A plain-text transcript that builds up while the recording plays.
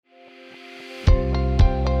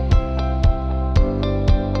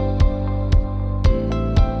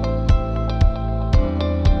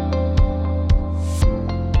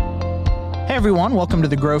everyone. Welcome to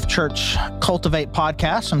the Grove Church Cultivate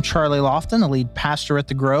podcast. I'm Charlie Lofton, the lead pastor at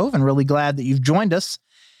the Grove, and really glad that you've joined us.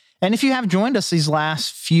 And if you have joined us these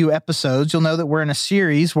last few episodes, you'll know that we're in a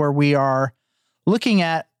series where we are looking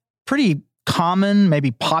at pretty common,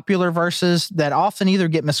 maybe popular verses that often either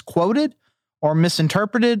get misquoted or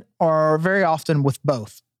misinterpreted, or very often with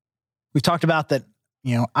both. We've talked about that,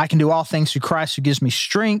 I can do all things through Christ who gives me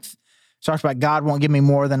strength. We talked about God won't give me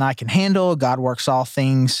more than I can handle. God works all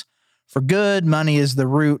things for good. Money is the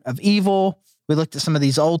root of evil. We looked at some of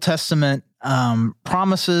these Old Testament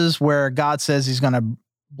promises where God says he's going to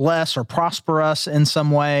bless or prosper us in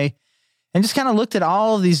some way, and just kind of looked at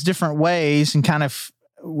all of these different ways and kind of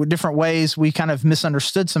different ways we kind of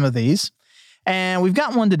misunderstood some of these. And we've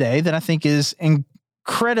got one today that I think is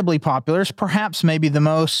incredibly popular. It's perhaps maybe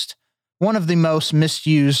one of the most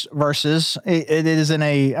misused verses. It is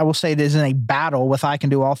I will say it is in a battle with I can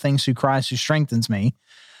do all things through Christ who strengthens me,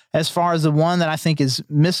 as far as the one that I think is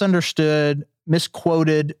misunderstood,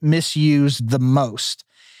 misquoted, misused the most.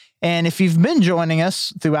 And if you've been joining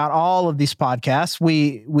us throughout all of these podcasts,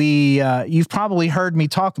 you've probably heard me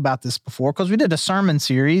talk about this before, because we did a sermon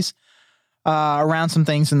series around some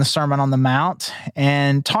things in the Sermon on the Mount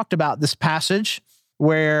and talked about this passage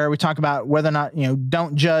where we talk about whether or not,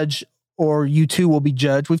 don't judge or you too will be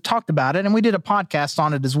judged. We've talked about it, and we did a podcast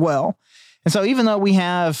on it as well. And so even though we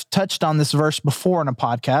have touched on this verse before in a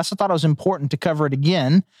podcast, I thought it was important to cover it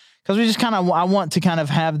again, because I want to kind of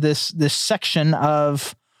have this section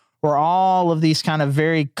of where all of these kind of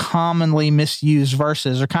very commonly misused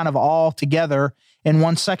verses are kind of all together in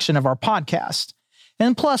one section of our podcast.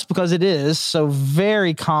 And plus, because it is so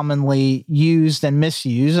very commonly used and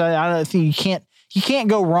misused, I think you can't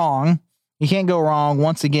go wrong. You can't go wrong,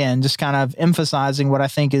 once again, just kind of emphasizing what I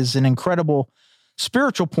think is an incredible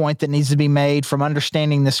spiritual point that needs to be made from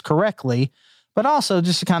understanding this correctly, but also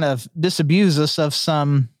just to kind of disabuse us of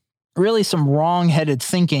some wrong-headed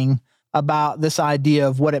thinking about this idea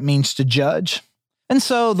of what it means to judge. And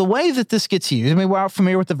so the way that this gets used, we're all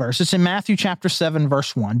familiar with the verse. It's in Matthew chapter 7,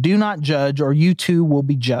 verse 1. Do not judge, or you too will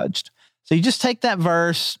be judged. So you just take that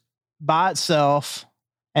verse by itself,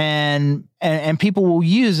 and people will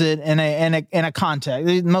use it in a context.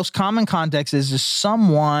 The most common context is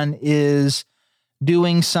someone is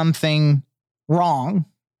doing something wrong,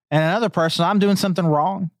 and another person, I'm doing something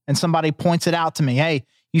wrong, and somebody points it out to me. Hey,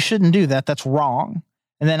 you shouldn't do that. That's wrong.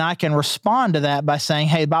 And then I can respond to that by saying,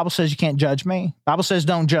 hey, the Bible says you can't judge me. The Bible says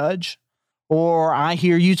don't judge. Or I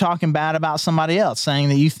hear you talking bad about somebody else, saying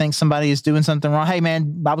that you think somebody is doing something wrong. Hey, man,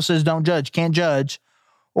 the Bible says don't judge, can't judge.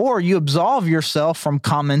 Or you absolve yourself from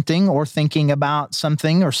commenting or thinking about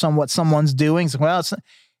something or what someone's doing. So, well,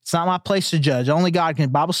 it's not my place to judge. Only God can. The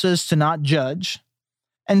Bible says to not judge.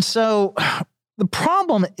 And so the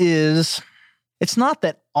problem is, it's not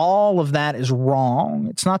that all of that is wrong.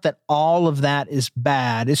 It's not that all of that is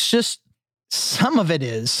bad. It's just some of it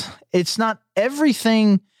is. It's not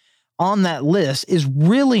everything on that list is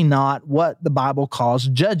really not what the Bible calls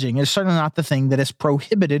judging. It's certainly not the thing that is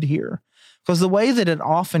prohibited here. Because the way that it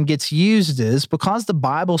often gets used is, because the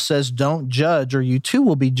Bible says don't judge or you too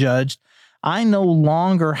will be judged, I no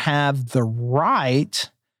longer have the right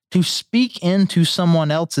to speak into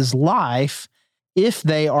someone else's life if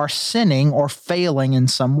they are sinning or failing in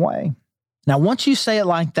some way. Now, once you say it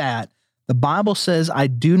like that, the Bible says I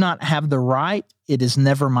do not have the right, it is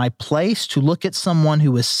never my place to look at someone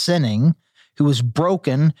who is sinning, who is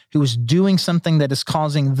broken, who is doing something that is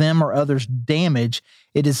causing them or others damage.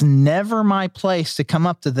 It is never my place to come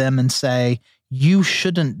up to them and say, you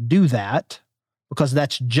shouldn't do that, because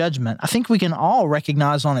that's judgment. I think we can all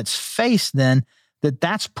recognize on its face then that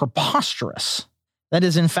that's preposterous. That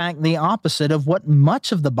is, in fact, the opposite of what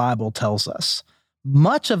much of the Bible tells us.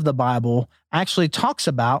 Much of the Bible actually talks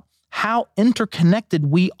about how interconnected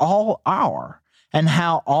we all are, and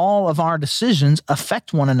how all of our decisions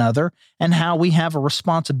affect one another, and how we have a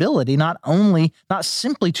responsibility, not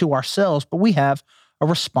simply to ourselves, but we have a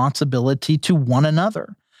responsibility to one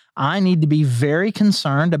another. I need to be very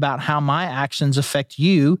concerned about how my actions affect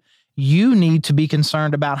you. You need to be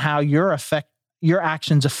concerned about how your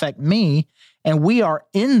actions affect me. And we are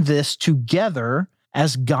in this together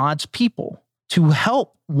as God's people to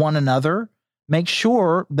help one another make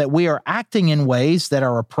sure that we are acting in ways that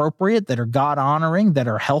are appropriate, that are God-honoring, that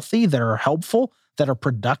are healthy, that are helpful, that are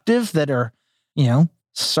productive, that are,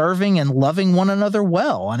 serving and loving one another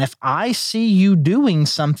well. And if I see you doing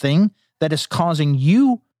something that is causing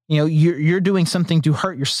you, you're doing something to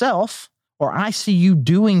hurt yourself, or I see you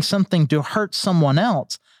doing something to hurt someone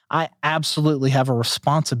else, I absolutely have a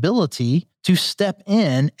responsibility to step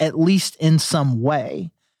in, at least in some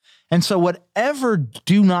way. And so whatever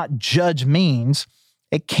do not judge means,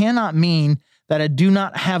 it cannot mean that I do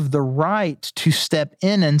not have the right to step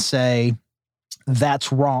in and say,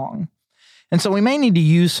 that's wrong. And so we may need to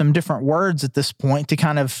use some different words at this point to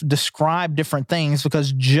kind of describe different things,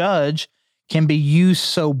 because judge can be used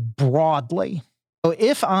so broadly. So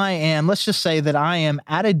if I am, let's just say that I am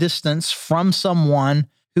at a distance from someone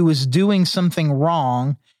who is doing something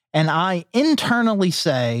wrong, and I internally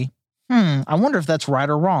say, I wonder if that's right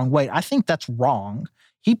or wrong. Wait, I think that's wrong.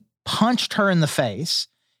 He punched her in the face.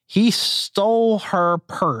 He stole her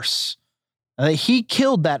purse. He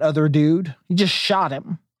killed that other dude. He just shot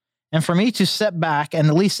him. And for me to step back and,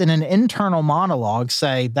 at least in an internal monologue,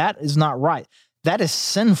 say, that is not right. That is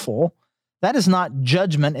sinful. That is not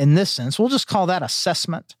judgment in this sense. We'll just call that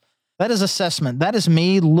assessment. That is assessment. That is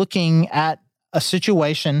me looking at a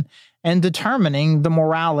situation and determining the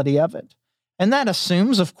morality of it. And that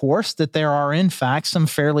assumes, of course, that there are, in fact, some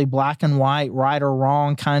fairly black and white, right or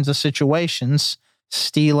wrong kinds of situations: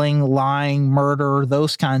 stealing, lying, murder,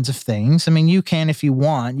 those kinds of things. I mean, you can, if you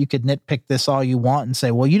want, you could nitpick this all you want and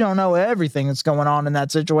say, well, you don't know everything that's going on in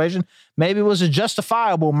that situation. Maybe it was a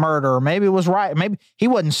justifiable murder. Maybe it was right. Maybe he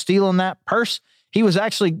wasn't stealing that purse. He was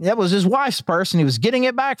actually, that was his wife's purse, and he was getting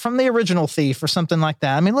it back from the original thief or something like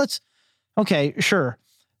that. I mean, okay, sure.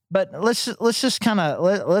 But let's just kind of,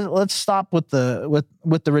 let's stop with the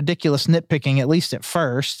ridiculous nitpicking, at least at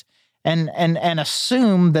first, and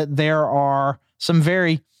assume that there are some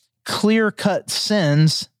very clear-cut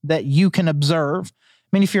sins that you can observe. I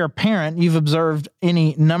mean, if you're a parent, you've observed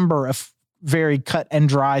any number of very cut and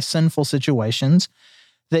dry sinful situations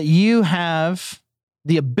that you have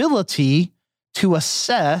the ability to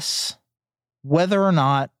assess whether or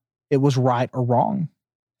not it was right or wrong.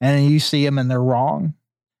 And you see them and they're wrong.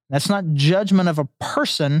 That's not judgment of a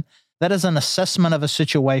person. That is an assessment of a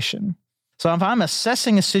situation. So if I'm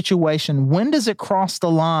assessing a situation, when does it cross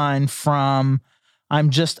the line from I'm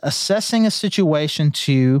just assessing a situation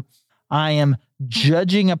to I am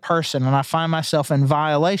judging a person, and I find myself in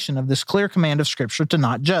violation of this clear command of Scripture to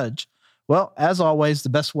not judge? Well, as always, the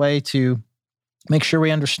best way to make sure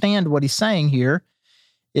we understand what he's saying here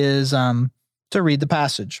is to read the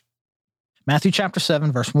passage. Matthew chapter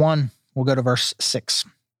 7, verse 1. We'll go to verse 6.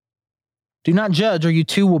 Do not judge, or you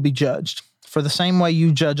too will be judged. For the same way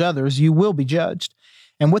you judge others, you will be judged.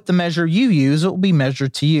 And with the measure you use, it will be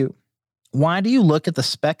measured to you. Why do you look at the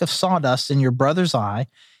speck of sawdust in your brother's eye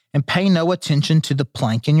and pay no attention to the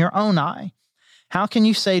plank in your own eye? How can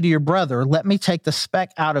you say to your brother, let me take the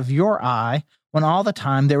speck out of your eye, when all the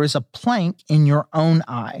time there is a plank in your own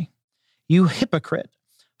eye? You hypocrite!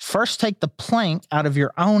 First take the plank out of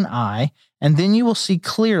your own eye, and then you will see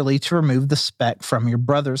clearly to remove the speck from your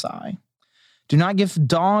brother's eye. Do not give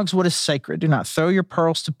dogs what is sacred. Do not throw your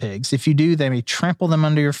pearls to pigs. If you do, they may trample them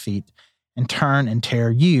under your feet and turn and tear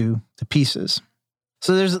you to pieces.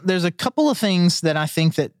 So there's a couple of things that I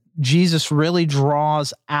think that Jesus really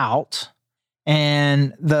draws out,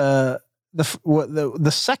 and the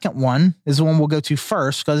second one is the one we'll go to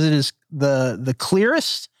first, because it is the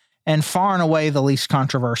clearest and far and away the least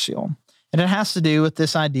controversial. And it has to do with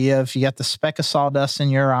this idea of you got the speck of sawdust in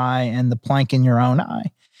your eye and the plank in your own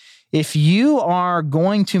eye. If you are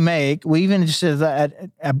going to make, we even just did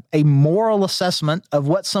a moral assessment of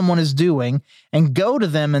what someone is doing, and go to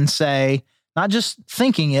them and say, not just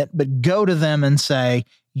thinking it, but go to them and say,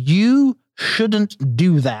 you shouldn't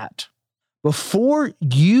do that. Before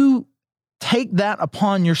you take that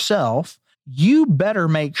upon yourself, you better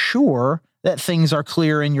make sure that things are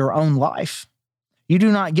clear in your own life. You do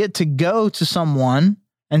not get to go to someone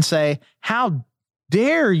and say, how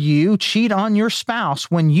dare you cheat on your spouse,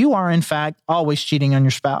 when you are, in fact, always cheating on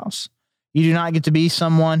your spouse. You do not get to be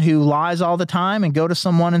someone who lies all the time and go to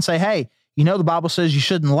someone and say, hey, you know the Bible says you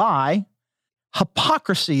shouldn't lie.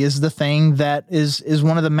 Hypocrisy is the thing that is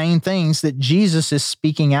one of the main things that Jesus is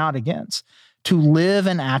speaking out against. To live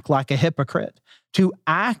and act like a hypocrite. To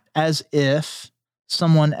act as if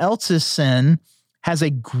someone else's sin has a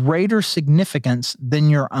greater significance than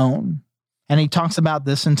your own. And he talks about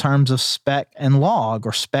this in terms of speck and log,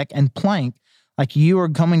 or speck and plank. Like, you are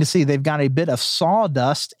coming to see they've got a bit of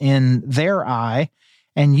sawdust in their eye,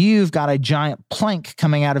 and you've got a giant plank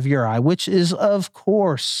coming out of your eye, which is, of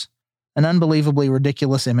course, an unbelievably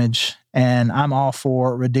ridiculous image. And I'm all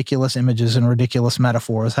for ridiculous images and ridiculous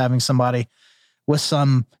metaphors. Having somebody with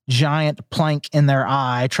some giant plank in their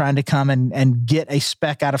eye trying to come and get a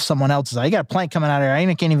speck out of someone else's eye. You got a plank coming out of your eye, and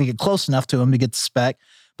you can't even get close enough to him to get the speck.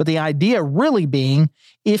 But the idea really being,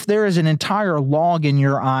 if there is an entire log in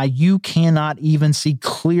your eye, you cannot even see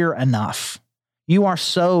clear enough. You are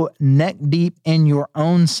so neck deep in your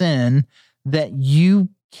own sin that you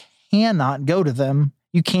cannot go to them.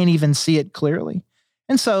 You can't even see it clearly.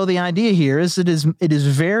 And so the idea here is it is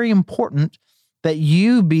very important that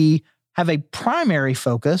you have a primary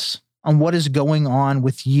focus on what is going on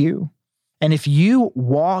with you. And if you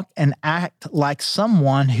walk and act like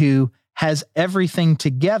someone who has everything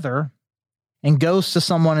together and goes to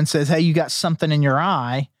someone and says, hey, you got something in your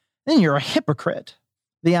eye, then you're a hypocrite.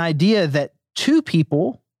 The idea that two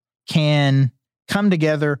people can come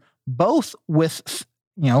together both with,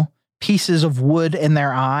 pieces of wood in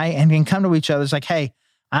their eye and can come to each other. It's like, hey,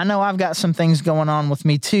 I know I've got some things going on with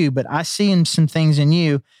me too, but I see some things in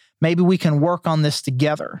you. Maybe we can work on this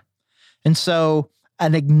together. And so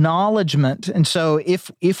an acknowledgement. And so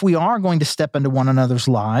if we are going to step into one another's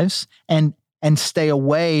lives and stay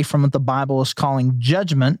away from what the Bible is calling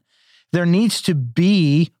judgment, there needs to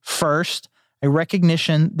be first a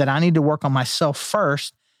recognition that I need to work on myself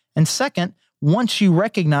first. And second, once you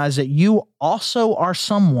recognize that you also are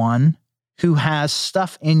someone who has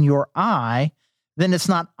stuff in your eye, then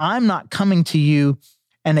I'm not coming to you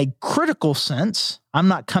in a critical sense. I'm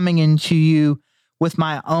not coming into you with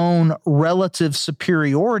my own relative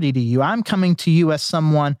superiority to you. I'm coming to you as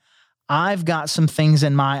someone, I've got some things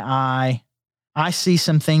in my eye. I see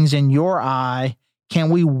some things in your eye.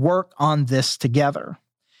 Can we work on this together?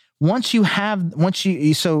 I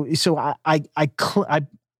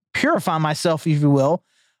purify myself, if you will,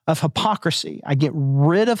 of hypocrisy. I get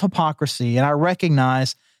rid of hypocrisy, and I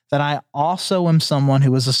recognize that I also am someone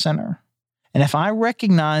who is a sinner. And if I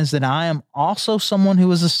recognize that I am also someone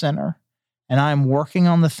who is a sinner, and I am working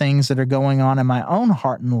on the things that are going on in my own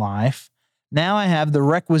heart and life, now I have the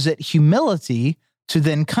requisite humility to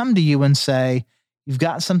then come to you and say, you've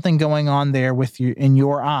got something going on there with you in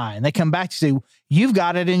your eye. And they come back to say, you've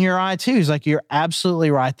got it in your eye too. It's like, you're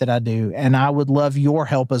absolutely right that I do. And I would love your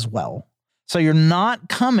help as well. So you're not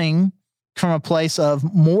coming from a place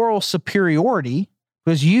of moral superiority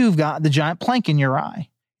because you've got the giant plank in your eye.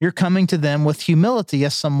 You're coming to them with humility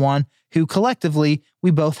as someone who collectively,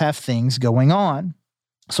 we both have things going on.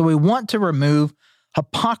 So we want to remove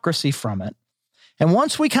hypocrisy from it. And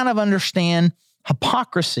once we kind of understand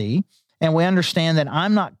hypocrisy, and we understand that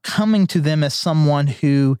I'm not coming to them as someone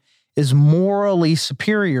who is morally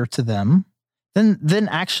superior to them, then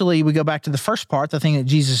actually we go back to the first part, the thing that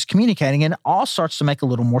Jesus is communicating, and it all starts to make a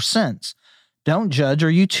little more sense. Don't judge,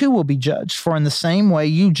 or you too will be judged. For in the same way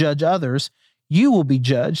you judge others, you will be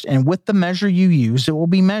judged, and with the measure you use, it will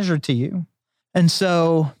be measured to you. And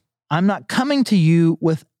so I'm not coming to you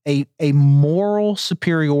with a moral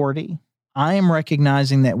superiority. I am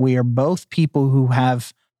recognizing that we are both people who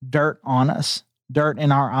have dirt on us, dirt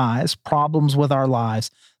in our eyes, problems with our lives,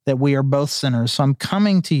 that we are both sinners. So I'm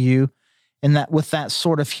coming to you with that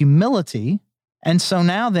sort of humility. And so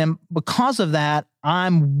now then, because of that,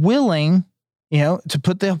 I'm willing, to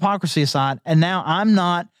put the hypocrisy aside. And now I'm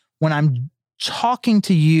not, when I'm talking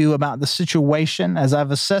to you about the situation, as I've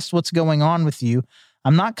assessed what's going on with you,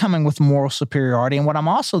 I'm not coming with moral superiority. And what I'm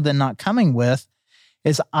also then not coming with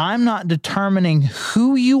is I'm not determining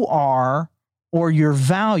who you are or your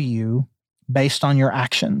value based on your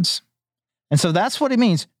actions. And so that's what it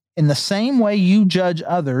means. In the same way you judge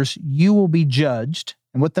others, you will be judged.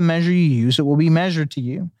 And with the measure you use, it will be measured to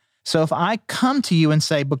you. So if I come to you and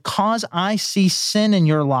say, because I see sin in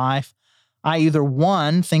your life, I either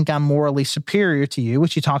one, think I'm morally superior to you,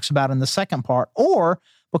 which he talks about in the second part, or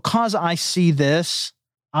because I see this,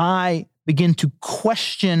 I begin to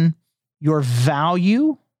question your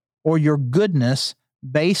value or your goodness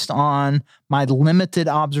based on my limited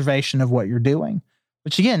observation of what you're doing,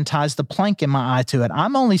 which again ties the plank in my eye to it.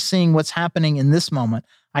 I'm only seeing what's happening in this moment.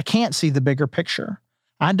 I can't see the bigger picture.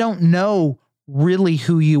 I don't know really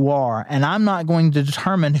who you are, and I'm not going to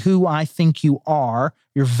determine who I think you are,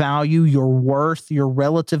 your value, your worth, your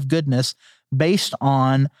relative goodness based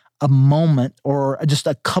on a moment or just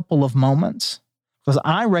a couple of moments. Because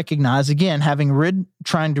I recognize, again,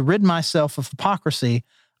 trying to rid myself of hypocrisy,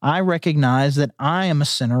 I recognize that I am a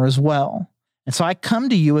sinner as well. And so I come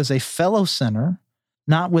to you as a fellow sinner,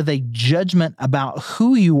 not with a judgment about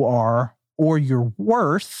who you are or your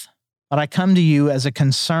worth, but I come to you as a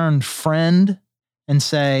concerned friend and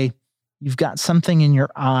say, you've got something in your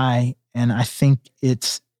eye, and I think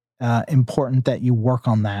it's important that you work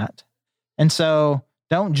on that. And so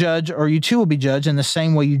don't judge, or you too will be judged. In the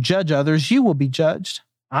same way you judge others, you will be judged.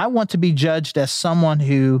 I want to be judged as someone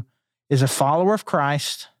who is a follower of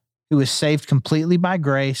Christ, who is saved completely by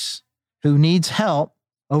grace, who needs help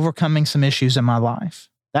overcoming some issues in my life.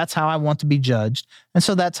 That's how I want to be judged. And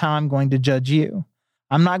so that's how I'm going to judge you.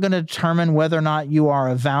 I'm not going to determine whether or not you are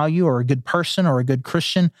of value or a good person or a good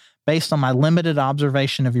Christian based on my limited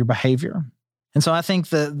observation of your behavior. And so I think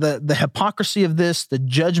the hypocrisy of this, the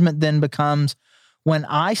judgment then becomes when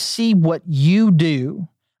I see what you do,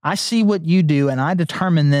 and I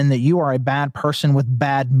determine then that you are a bad person with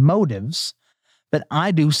bad motives, but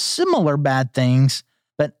I do similar bad things,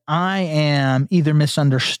 but I am either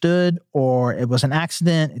misunderstood or it was an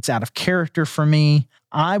accident. It's out of character for me.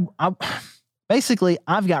 Basically,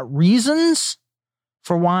 I've got reasons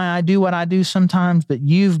for why I do what I do sometimes, but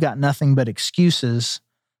you've got nothing but excuses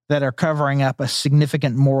that are covering up a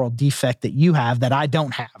significant moral defect that you have that I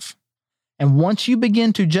don't have. And once you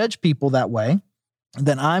begin to judge people that way,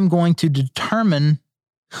 then I'm going to determine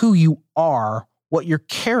who you are, what your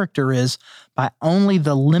character is, by only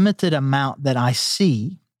the limited amount that I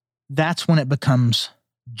see. That's when it becomes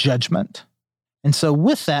judgment. And so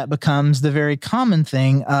with that becomes the very common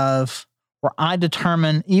thing of where I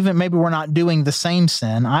determine, even maybe we're not doing the same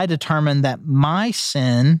sin, I determine that my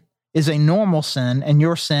sin is a normal sin and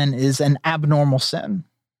your sin is an abnormal sin.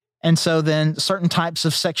 And so then certain types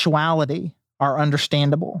of sexuality are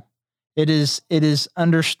understandable. It is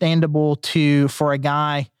understandable for a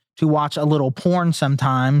guy to watch a little porn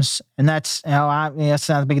sometimes, and that's that's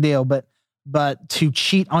not a big deal. But to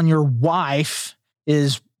cheat on your wife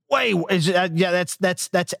is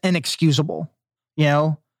that's inexcusable.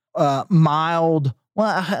 Mild.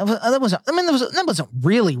 Well, that wasn't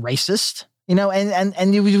really racist.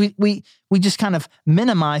 And we just kind of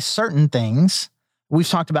minimize certain things. We've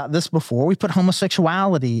talked about this before. We put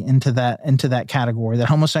homosexuality into that category. That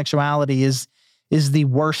homosexuality is the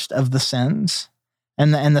worst of the sins,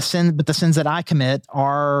 and the sins that I commit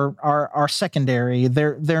are secondary.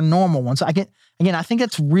 They're normal ones. I think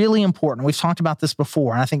it's really important. We've talked about this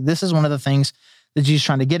before, and I think this is one of the things that Jesus is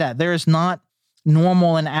trying to get at. There is not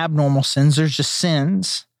normal and abnormal sins. There's just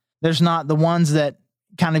sins. There's not the ones that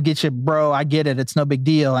kind of get you, bro, I get it, it's no big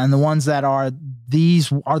deal. And the ones that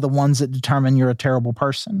these are the ones that determine you're a terrible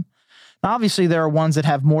person. Now, obviously, there are ones that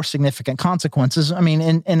have more significant consequences. I mean,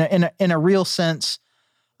 in a real sense,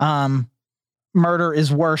 murder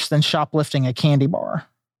is worse than shoplifting a candy bar.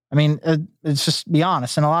 I mean, it's just be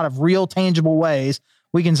honest. In a lot of real, tangible ways,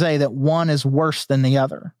 we can say that one is worse than the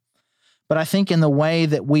other. But I think in the way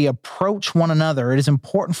that we approach one another, it is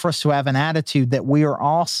important for us to have an attitude that we are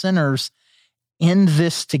all sinners in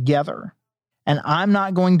this together. And I'm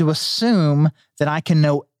not going to assume that I can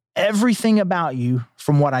know everything about you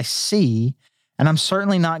from what I see. And I'm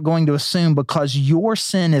certainly not going to assume because your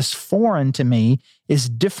sin is foreign to me, is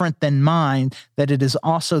different than mine, that it is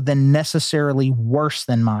also then necessarily worse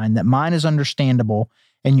than mine, that mine is understandable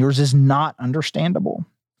and yours is not understandable.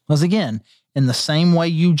 Because again, in the same way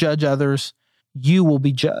you judge others, you will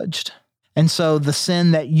be judged. And so the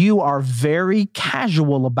sin that you are very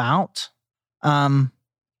casual about can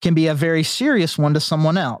be a very serious one to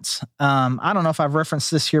someone else. I don't know if I've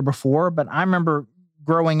referenced this here before, but I remember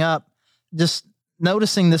growing up just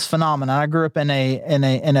noticing this phenomenon. I grew up in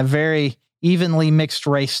a very evenly mixed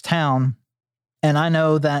race town, and I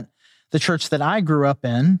know that the church that I grew up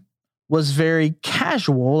in was very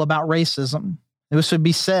casual about racism. It was to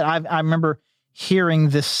be said. I remember hearing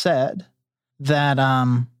this said that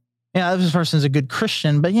this person's a good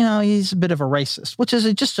Christian, but he's a bit of a racist, which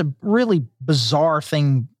is just a really bizarre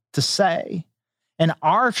thing to say. In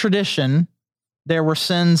our tradition, there were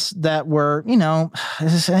sins that were, I don't know,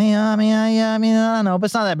 but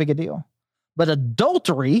it's not that big a deal. But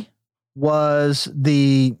adultery was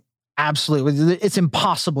the absolute. It's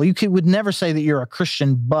impossible. You would never say that you're a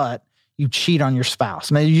Christian, but you cheat on your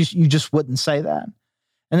spouse. I mean, you just wouldn't say that.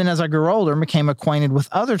 And then as I grew older and became acquainted with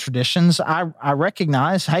other traditions, I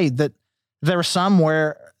recognized, hey, that there were some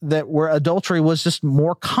where adultery was just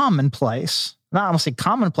more commonplace. Not I don't say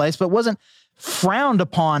commonplace, but wasn't frowned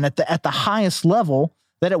upon at the highest level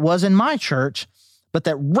that it was in my church. But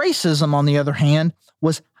that racism, on the other hand,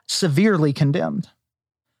 was severely condemned.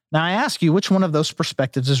 Now I ask you, which one of those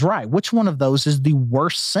perspectives is right? Which one of those is the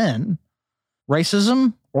worst sin?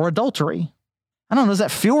 Racism or adultery? I don't know. Does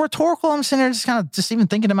that feel rhetorical? I'm sitting there just even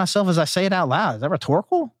thinking to myself as I say it out loud. Is that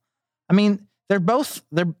rhetorical? I mean, they're both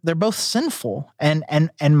sinful,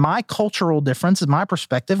 and my cultural difference, my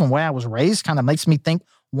perspective and the way I was raised, kind of makes me think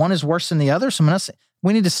one is worse than the other. So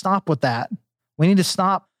we need to stop with that. We need to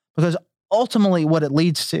stop, because ultimately what it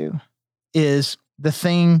leads to is the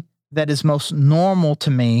thing that is most normal to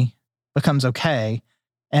me becomes okay,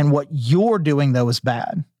 and what you're doing though is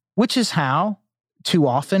bad. Which is how too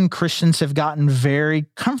often Christians have gotten very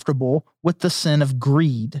comfortable with the sin of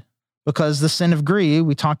greed, because the sin of greed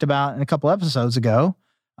we talked about in a couple episodes ago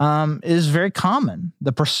is very common.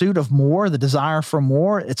 The pursuit of more, the desire for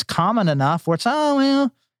more, it's common enough where it's,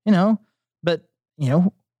 but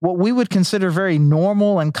what we would consider very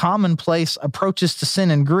normal and commonplace approaches to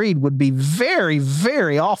sin and greed would be very,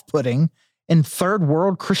 very off-putting in third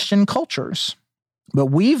world Christian cultures. But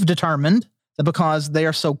we've determined that because they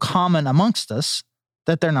are so common amongst us,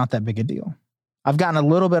 that they're not that big a deal. I've gotten a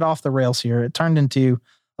little bit off the rails here. It turned into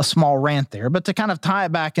a small rant there, but to kind of tie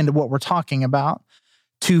it back into what we're talking about,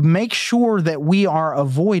 to make sure that we are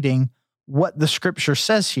avoiding what the scripture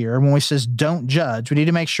says here, when we says don't judge, we need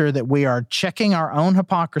to make sure that we are checking our own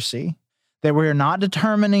hypocrisy, that we are not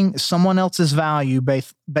determining someone else's value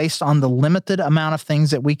based on the limited amount of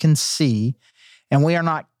things that we can see, and we are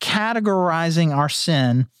not categorizing our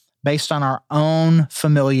sin based on our own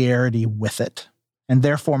familiarity with it, and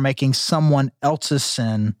therefore making someone else's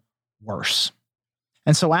sin worse.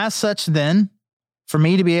 And so as such, then, for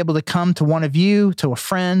me to be able to come to one of you, to a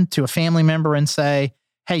friend, to a family member and say,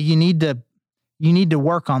 hey, you need to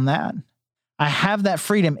work on that. I have that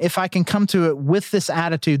freedom if I can come to it with this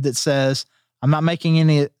attitude that says, I'm not making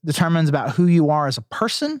any determinants about who you are as a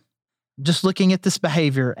person, just looking at this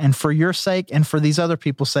behavior, and for your sake and for these other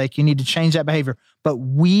people's sake, you need to change that behavior. But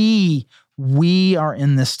we are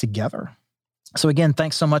in this together. So again,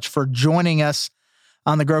 thanks so much for joining us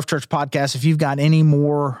on the Grove Church podcast. If you've got any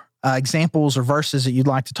more examples or verses that you'd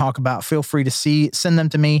like to talk about, feel free to send them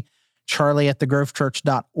to me,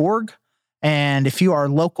 charlie@thegrovechurch.org. And if you are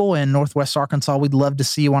local in Northwest Arkansas, we'd love to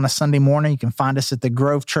see you on a Sunday morning. You can find us at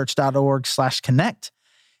thegrovechurch.org/connect.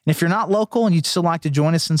 And if you're not local and you'd still like to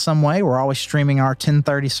join us in some way, we're always streaming our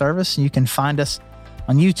 10:30 service. You can find us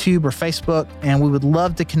on YouTube or Facebook, and we would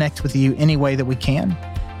love to connect with you any way that we can.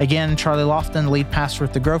 Again, Charlie Lofton, lead pastor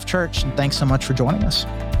at the Grove Church, and thanks so much for joining us.